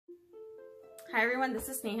Hi everyone, this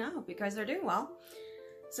is Neha. Hope you guys are doing well.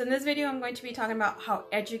 So in this video, I'm going to be talking about how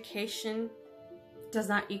education does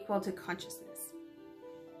not equal to consciousness.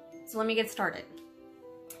 So let me get started.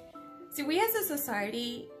 See, we as a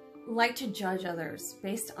society like to judge others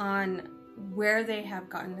based on where they have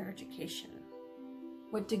gotten their education,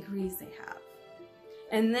 what degrees they have.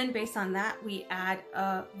 And then based on that, we add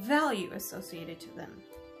a value associated to them.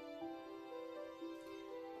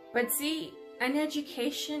 But see, an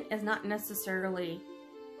education is not necessarily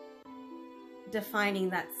defining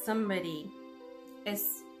that somebody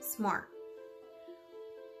is smart.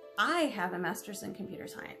 I have a master's in computer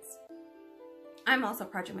science. I'm also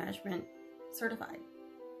project management certified.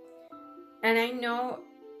 And I know,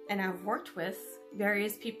 and I've worked with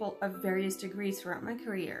various people of various degrees throughout my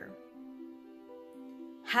career.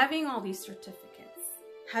 Having all these certificates,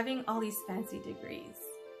 having all these fancy degrees,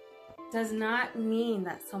 does not mean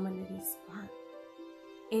that someone is smart.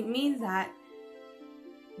 It means that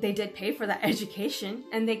they did pay for that education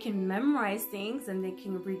and they can memorize things and they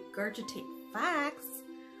can regurgitate facts,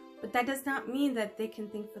 but that does not mean that they can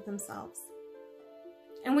think for themselves.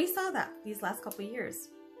 And we saw that these last couple of years.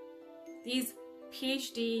 These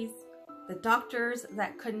PhDs, the doctors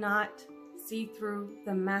that could not see through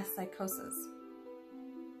the mass psychosis.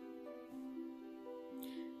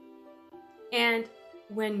 And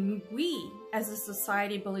when we as a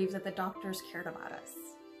society believed that the doctors cared about us,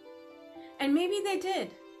 and maybe they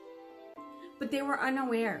did, but they were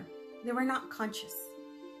unaware, they were not conscious.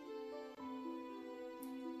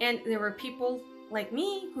 And there were people like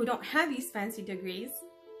me who don't have these fancy degrees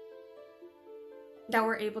that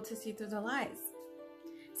were able to see through their lies.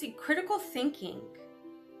 See, critical thinking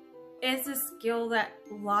is a skill that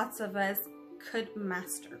lots of us could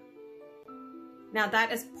master. Now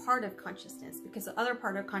that is part of consciousness, because the other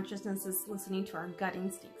part of consciousness is listening to our gut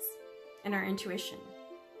instincts and our intuition.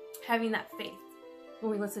 Having that faith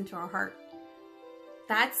when we listen to our heart.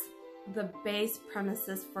 That's the base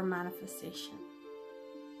premises for manifestation.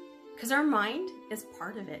 Because our mind is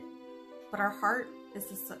part of it, but our heart is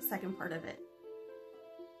the second part of it.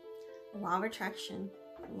 Law of attraction,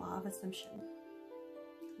 law of assumption,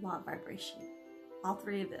 law of vibration. All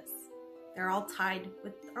three of this. They're all tied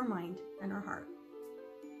with our mind and our heart.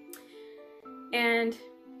 And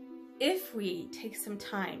if we take some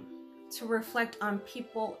time to reflect on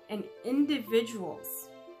people and individuals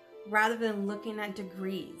rather than looking at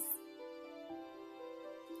degrees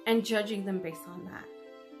and judging them based on that,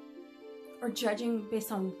 or judging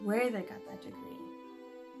based on where they got that degree.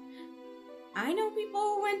 I know people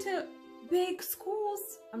who went to big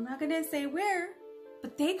schools, I'm not going to say where,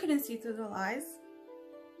 but they couldn't see through their lies.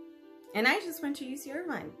 And I just went to UC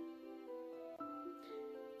Irvine.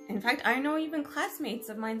 In fact, I know even classmates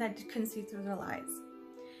of mine that couldn't see through their lies.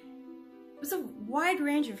 It was a wide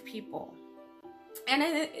range of people. And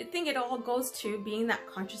I think it all goes to being that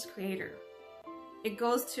conscious creator. It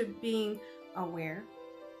goes to being aware,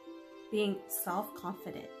 being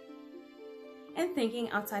self-confident, and thinking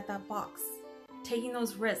outside that box, taking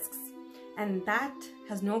those risks. And that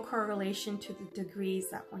has no correlation to the degrees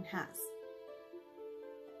that one has.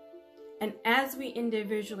 And as we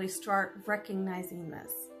individually start recognizing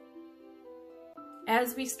this,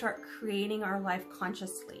 as we start creating our life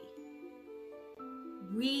consciously,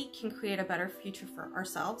 we can create a better future for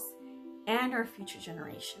ourselves and our future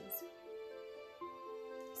generations.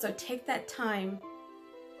 So take that time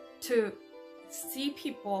to see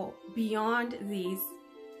people beyond these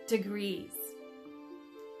degrees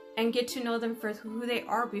and get to know them for who they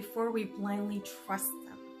are before we blindly trust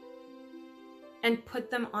them and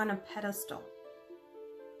put them on a pedestal.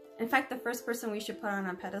 In fact, the first person we should put on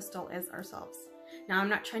a pedestal is ourselves. Now, I'm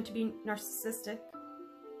not trying to be narcissistic,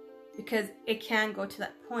 because it can go to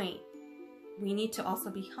that point. We need to also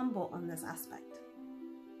be humble on this aspect.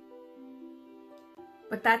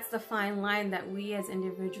 But that's the fine line that we as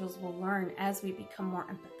individuals will learn as we become more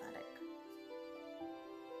empathetic.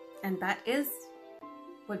 And that is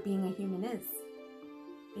what being a human is,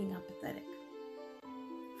 being empathetic,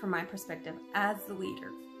 from my perspective as the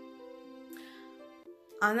leader.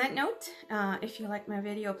 On that note, if you like my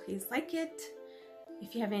video, please like it.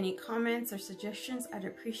 If you have any comments or suggestions, I'd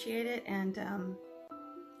appreciate it. And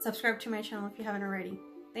subscribe to my channel if you haven't already.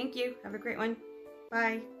 Thank you. Have a great one.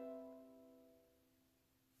 Bye.